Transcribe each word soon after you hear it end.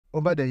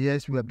Over the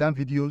years, we have done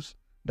videos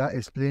that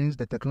explains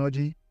the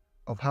technology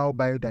of how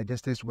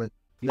biodigesters work.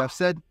 We have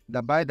said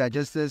that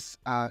biodigesters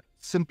are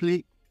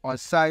simply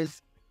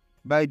on-site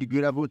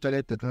biodegradable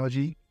toilet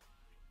technology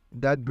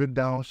that break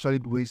down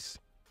solid waste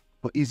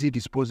for easy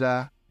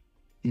disposal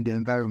in the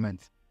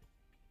environment.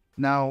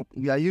 Now,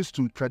 we are used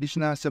to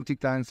traditional septic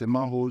tanks and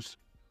manholes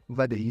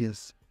over the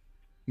years.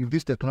 With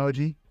this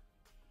technology,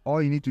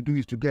 all you need to do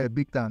is to get a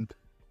big tank.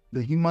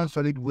 The human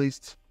solid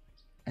waste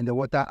and the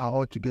water are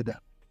all together.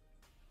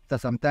 So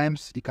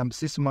sometimes it can be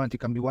 6 months, it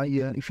can be 1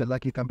 year. If you're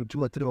lucky, it can be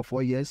 2 or 3 or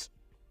 4 years.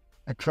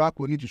 A truck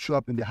will need to show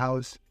up in the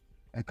house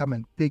and come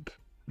and take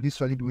this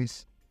solid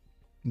waste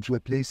into a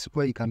place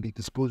where it can be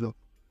disposed of.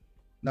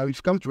 Now,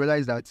 we've come to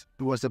realize that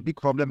it was a big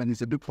problem, and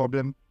it's a big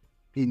problem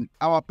in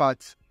our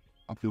part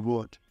of the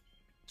world.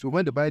 So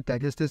when the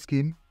biodigesters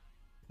came,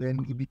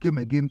 then it became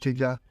a game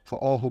changer for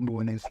all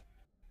homeowners.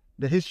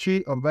 The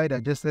history of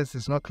biodigesters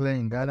is not clear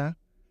in Ghana,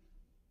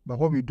 but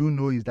what we do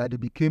know is that they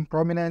became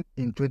prominent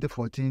in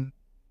 2014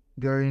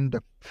 during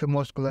the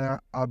famous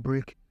cholera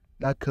outbreak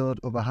that killed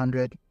over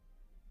 100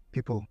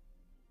 people.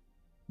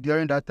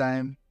 During that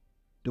time,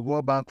 the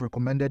World Bank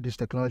recommended this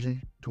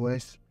technology to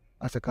us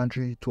as a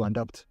country to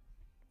adopt.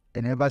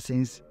 And ever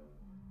since,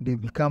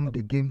 they've become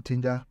the game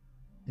changer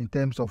in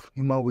terms of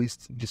human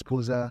waste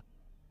disposal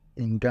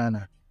in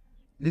Ghana.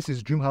 This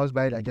is Dreamhouse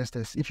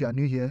Biodigesters. If you are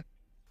new here,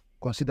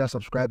 consider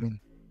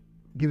subscribing.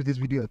 Give this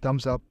video a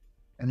thumbs up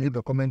and leave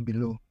a comment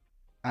below.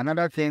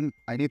 Another thing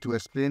I need to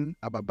explain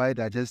about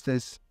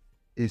biodigesters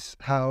is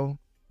how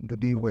do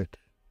they work.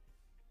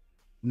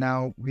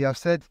 Now, we have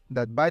said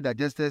that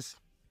biodigesters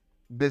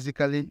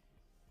basically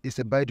is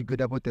a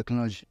biodegradable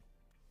technology.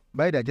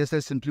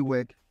 Biodigesters simply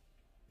work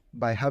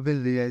by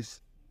having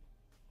layers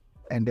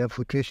and then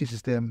filtration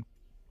system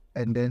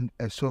and then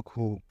a soak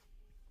hole.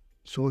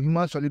 So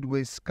human solid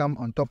waste come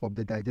on top of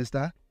the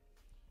digester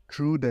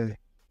through the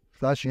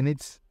flush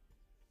units,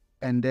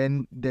 and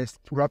then there's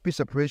rapid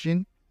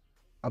separation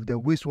of the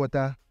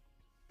wastewater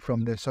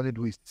from the solid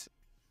waste.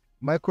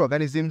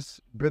 Microorganisms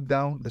break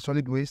down the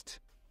solid waste,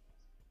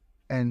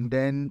 and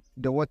then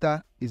the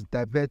water is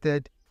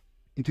diverted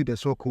into the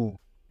soak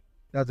hole.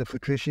 That's the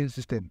filtration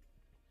system.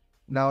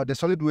 Now the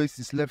solid waste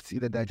is left in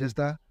the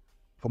digester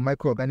for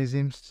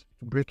microorganisms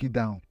to break it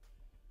down.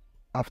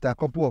 After a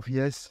couple of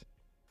years,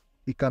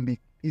 it can be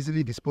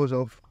easily disposed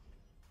of,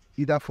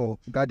 either for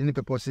gardening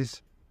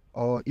purposes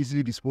or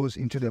easily disposed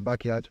into the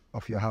backyard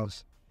of your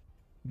house.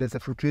 There's a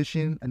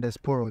filtration and there's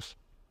porous,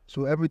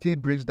 so everything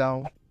breaks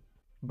down.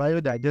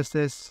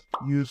 Biodigesters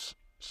use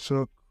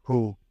soak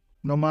hole.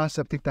 Normal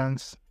septic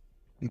tanks,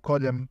 we call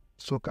them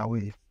soak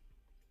away.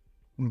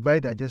 With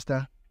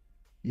biodigester,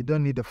 you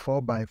don't need a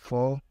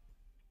 4x4,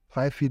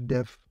 5 feet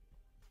depth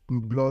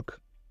block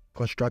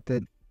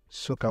constructed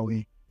soak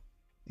away.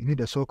 You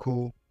need a soak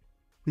hole,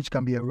 which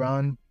can be a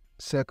round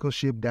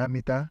circle-shaped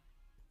diameter,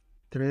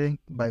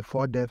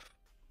 3x4 depth,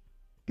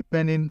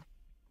 depending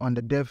on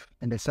the depth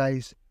and the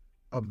size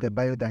of the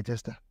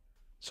biodigester.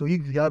 So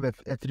if you have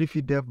a 3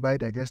 feet depth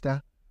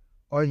biodigester,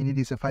 all you need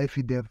is a 5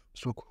 feet depth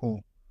soak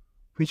hole,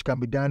 which can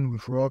be done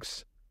with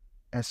rocks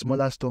and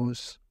smaller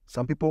stones.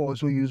 Some people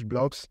also use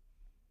blocks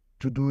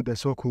to do the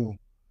soak hole,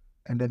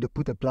 and then they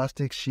put a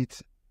plastic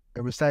sheet,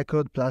 a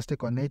recycled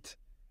plastic on it,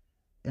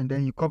 and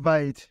then you cover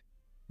it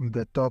with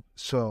the top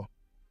soil.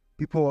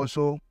 People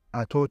also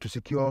are told to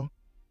secure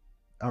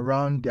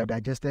around their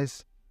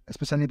digesters,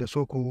 especially the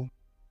soak hole,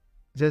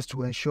 just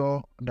to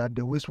ensure that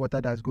the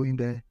wastewater that's going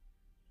there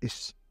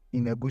is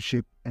in a good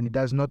shape and it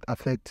does not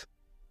affect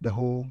the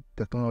whole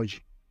technology.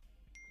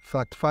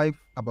 Fact 5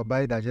 about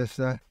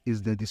biodigester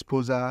is the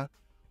disposal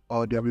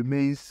or their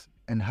remains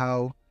and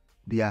how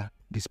they are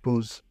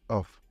disposed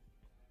of.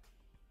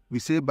 We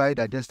say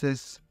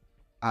biodigesters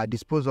are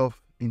disposed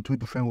of in 2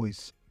 different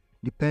ways,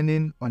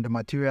 depending on the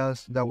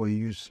materials that were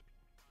used.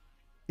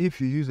 If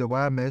you use the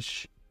wire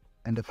mesh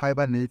and the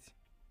fiber net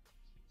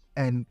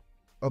and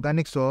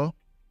organic soil,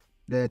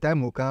 the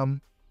time will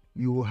come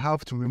you will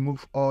have to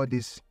remove all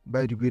these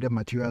biodegradable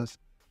materials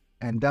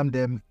and dump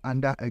them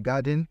under a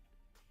garden,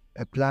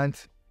 a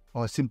plant,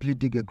 or simply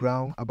dig a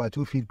ground, about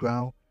 2 feet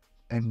ground,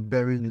 and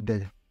bury it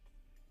there.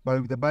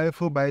 But with the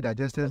biofuel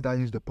biodigesters that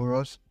use the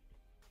porous,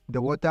 the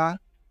water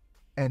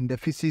and the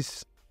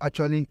feces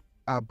actually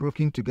are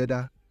broken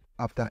together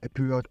after a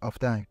period of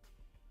time.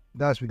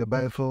 That's with the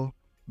biofuel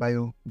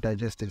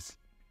biodigesters.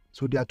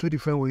 So there are 2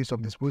 different ways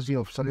of disposing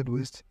of solid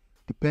waste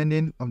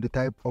depending on the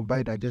type of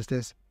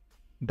biodigesters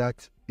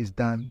that is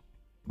done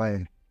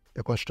by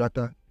a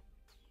constructor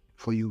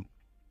for you.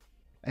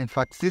 In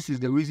fact, this is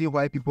the reason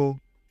why people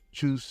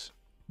choose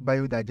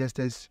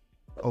biodigesters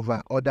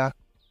over other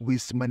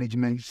waste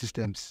management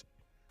systems.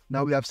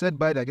 Now, we have said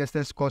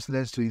biodigesters cost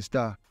less to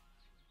install,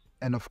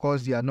 and of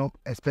course they are not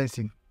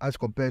expensive as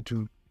compared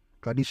to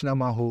traditional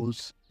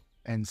manholes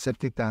and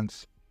septic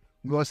tanks.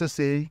 We also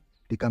say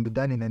they can be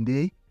done in a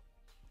day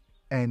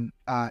and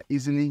are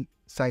easily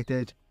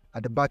sited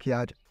at the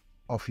backyard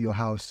of your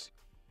house.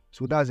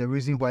 So that's the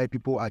reason why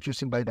people are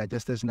choosing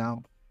biodigesters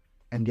now,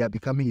 and they are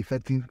becoming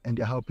effective and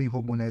they are helping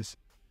homeowners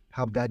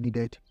have that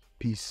needed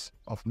peace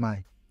of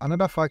mind.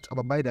 Another fact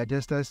about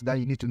biodigesters that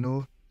you need to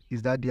know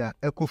is that they are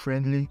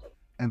eco-friendly,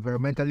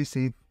 environmentally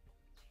safe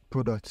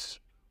products.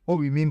 What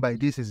we mean by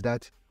this is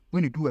that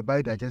when you do a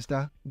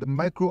biodigester, the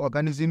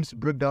microorganisms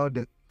break down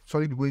the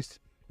solid waste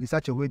in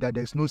such a way that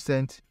there's no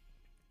scent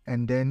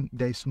and then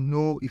there's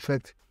no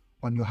effect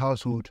on your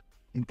household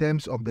in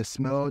terms of the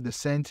smell, the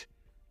scent,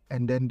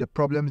 and then the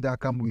problems that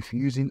come with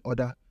using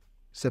other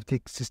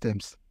septic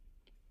systems.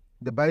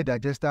 The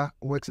biodigester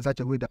works in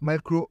such a way that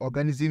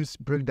microorganisms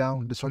break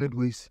down the solid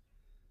waste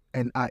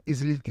and are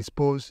easily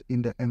disposed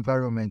in the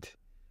environment.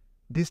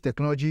 This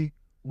technology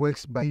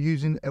works by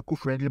using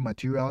eco-friendly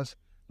materials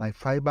like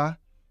fiber,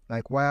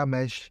 like wire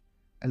mesh,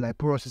 and like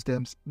porous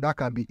systems that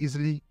can be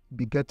easily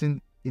be gotten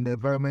in the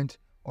environment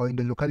or in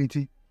the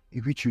locality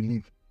in which you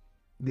live.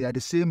 They are the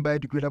same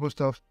biodegradable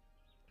stuff.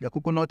 Your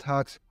coconut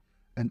husks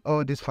and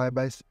all these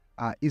fibers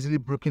are easily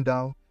broken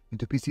down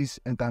into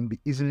pieces and can be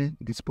easily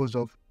disposed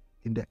of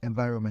in the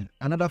environment.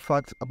 Another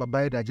fact about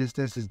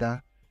biodigesters is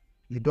that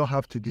you don't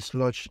have to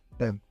dislodge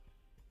them,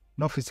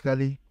 not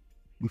physically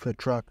with a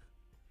truck.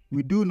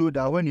 We do know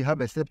that when you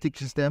have a septic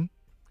system,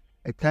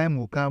 a time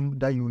will come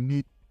that you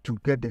need to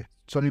get the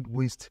solid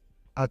waste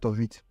out of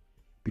it,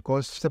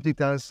 because septic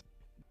tanks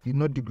do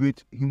not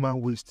degrade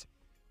human waste.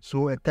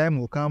 So a time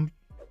will come,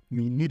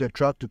 you need a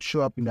truck to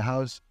show up in the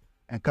house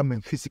and come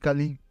and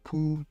physically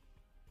pull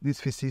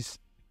these feces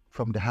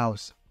from the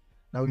house.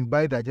 Now in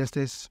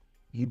biodigesters,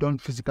 you don't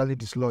physically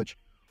dislodge.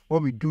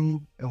 What we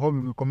do and what we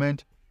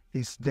recommend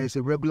is there's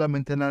a regular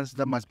maintenance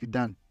that must be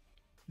done.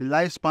 The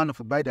lifespan of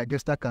a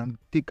biodigester can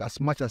take as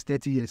much as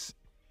 30 years,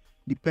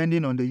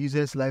 depending on the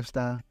user's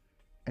lifestyle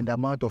and the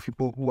amount of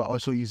people who are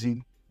also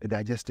using the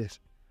digesters.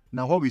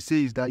 Now what we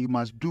say is that you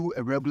must do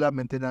a regular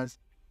maintenance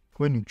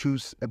when you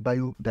choose a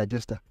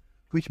biodigester,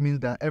 which means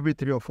that every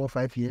 3 or 4 or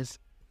 5 years,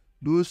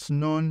 those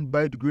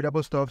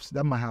non-biodegradable stuffs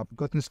that might have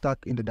gotten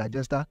stuck in the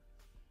digester,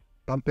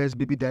 pampers,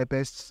 baby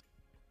diapers,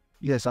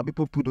 yes, some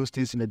people put those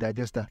things in the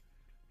digester,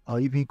 or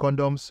even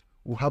condoms,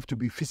 will have to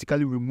be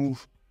physically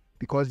removed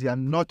because they are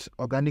not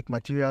organic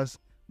materials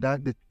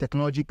that the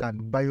technology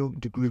can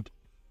biodegrade.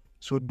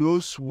 So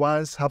those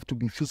ones have to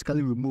be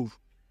physically removed,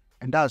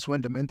 and that's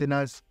when the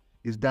maintenance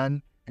is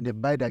done and the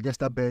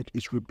biodigester bed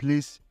is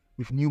replaced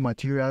with new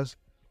materials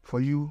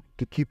for you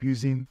to keep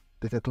using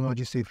the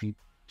technology safely.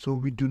 So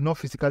we do not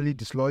physically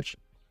dislodge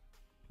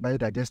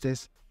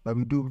biodigesters, but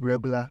we do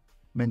regular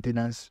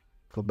maintenance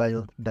for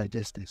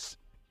biodigesters.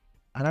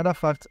 Another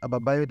fact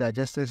about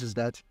biodigesters is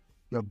that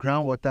your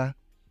groundwater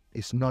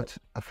is not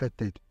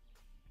affected.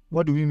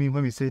 What do we mean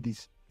when we say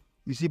this?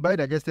 You see,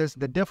 biodigesters,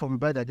 the depth of a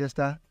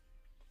biodigester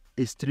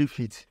is 3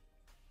 feet,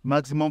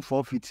 maximum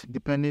 4 feet,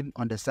 depending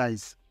on the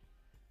size.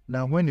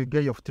 Now, when you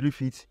get your 3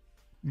 feet,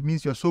 it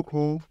means your soak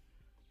hole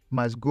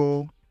must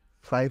go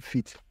 5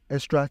 feet,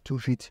 extra 2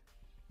 feet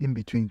in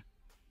between.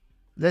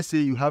 Let's say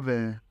you have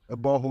a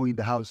borehole in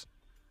the house.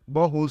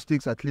 Boreholes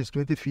takes at least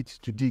 20 feet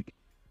to dig.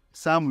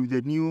 Some with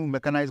the new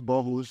mechanized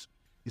boreholes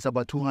is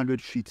about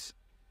 200 feet.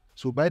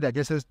 So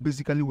biodigesters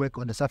basically work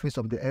on the surface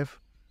of the earth,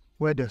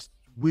 where the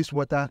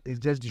wastewater is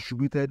just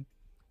distributed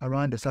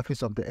around the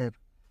surface of the earth.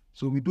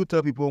 So we do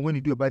tell people when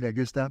you do a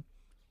biodigester,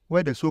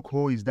 where the soak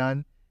hole is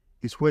done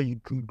is where you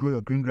grow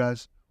your green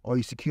grass or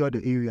you secure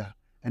the area.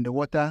 And the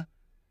water,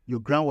 your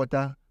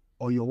groundwater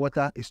or your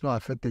water is not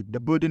affected. The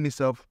building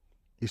itself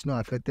is not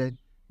affected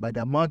by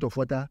the amount of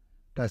water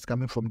that's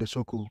coming from the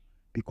soak hole,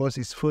 because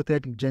it's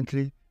filtered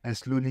gently and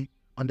slowly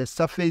on the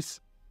surface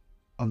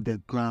of the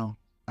ground.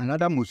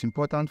 Another most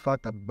important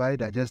fact about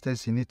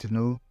biodigesters you need to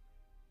know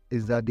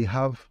is that they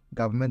have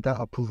governmental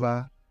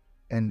approval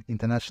and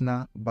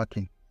international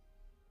backing.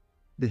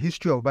 The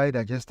history of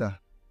biodigester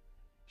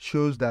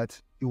shows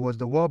that it was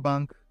the World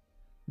Bank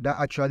that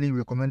actually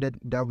recommended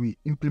that we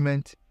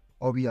implement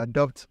or we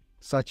adopt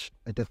such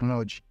a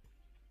technology.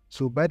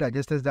 So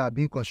biodigesters that are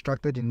being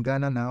constructed in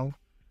Ghana now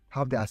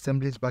have the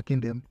assemblies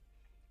backing them.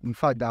 In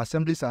fact, the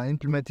assemblies are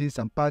implementing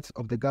some parts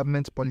of the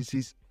government's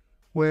policies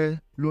where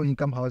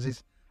low-income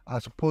houses are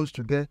supposed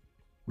to get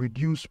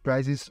reduced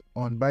prices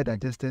on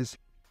biodigesters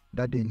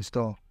that they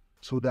install.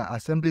 So the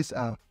assemblies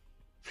are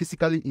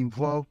physically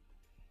involved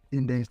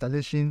in the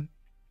installation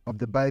of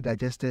the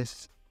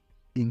biodigesters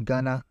in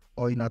Ghana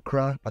or in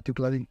Accra,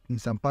 particularly in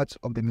some parts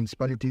of the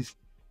municipalities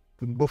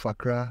in both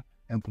Accra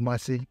and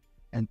Kumasi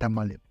and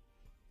Tamale.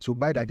 So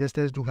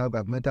biodigesters do have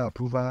governmental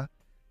approval,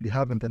 they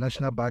have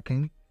international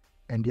backing,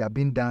 and they are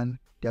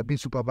being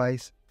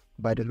supervised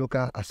by the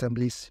local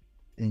assemblies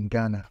in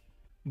Ghana.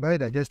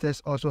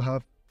 Biodigesters also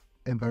have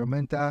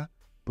Environmental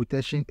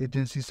Protection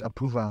Agency's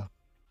approval.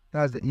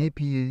 That's the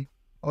EPA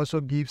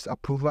also gives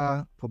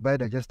approval for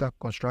biodigester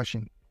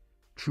construction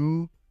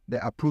through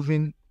the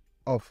approving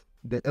of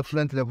the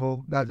effluent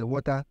level, that's the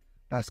water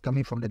that's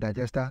coming from the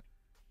digester,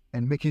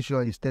 and making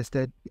sure it's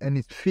tested and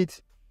it's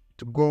fit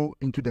to go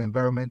into the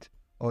environment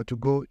or to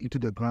go into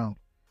the ground.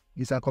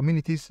 In some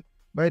communities,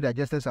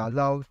 biodigesters are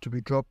allowed to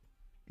be dropped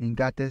in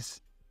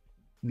gutters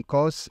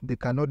because they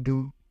cannot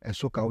do a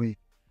soak away.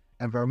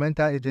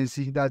 Environmental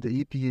Agency, that's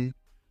the EPA,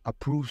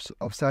 approves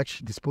of such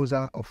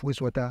disposal of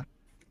wastewater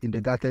in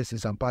the gutters in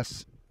some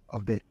parts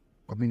of the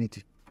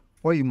community.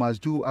 What you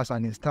must do as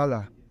an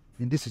installer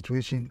in this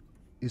situation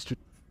is to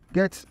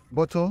get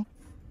bottle,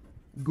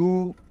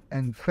 go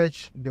and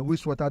fetch the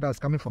wastewater that's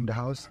coming from the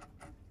house,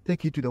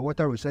 take it to the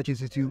Water Research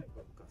Institute,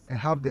 and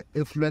have the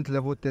effluent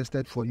level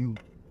tested for you.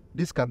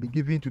 This can be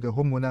given to the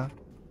homeowner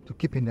to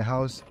keep in the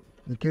house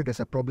in case there's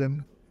a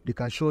problem. They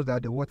can show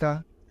that the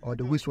water or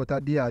the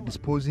wastewater they are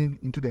disposing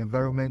into the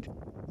environment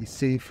is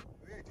safe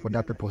for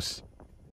that purpose.